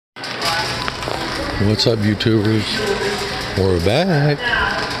What's up, YouTubers? We're back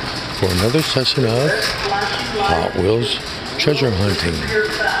for another session of Hot Wheels treasure hunting.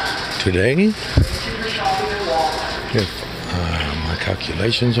 Today, if my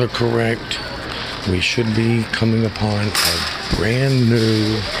calculations are correct, we should be coming upon a brand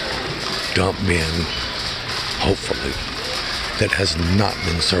new dump bin, hopefully, that has not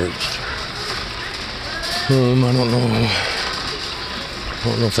been searched. I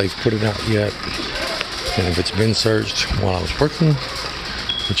don't know if they've put it out yet, and if it's been searched while I was working,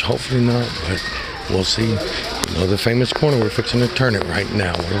 which hopefully not, but we'll see. You know, the famous corner, we're fixing to turn it right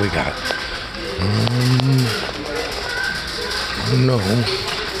now. What do we got? No,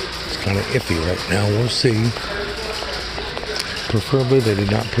 it's kind of iffy right now. We'll see. Preferably they did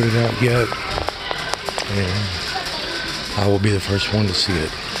not put it out yet, and I will be the first one to see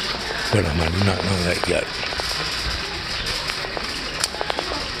it, but I do not know that yet.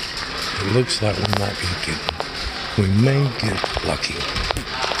 It looks like we may get lucky.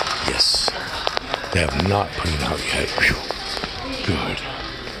 Yes, they have not put it out yet. Whew. Good.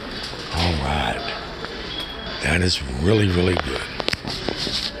 All right. That is really, really good.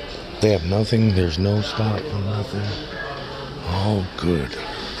 They have nothing. There's no stop or nothing. Oh, good.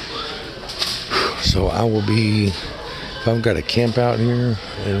 So I will be, if I've got to camp out here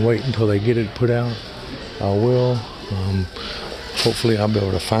and wait until they get it put out, I will. Hopefully I'll be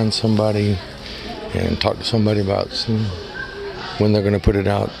able to find somebody and talk to somebody about when they're going to put it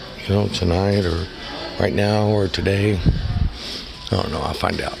out, you know, tonight or right now or today. I don't know. I'll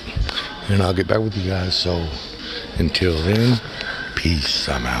find out. And I'll get back with you guys. So until then, peace.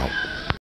 I'm out.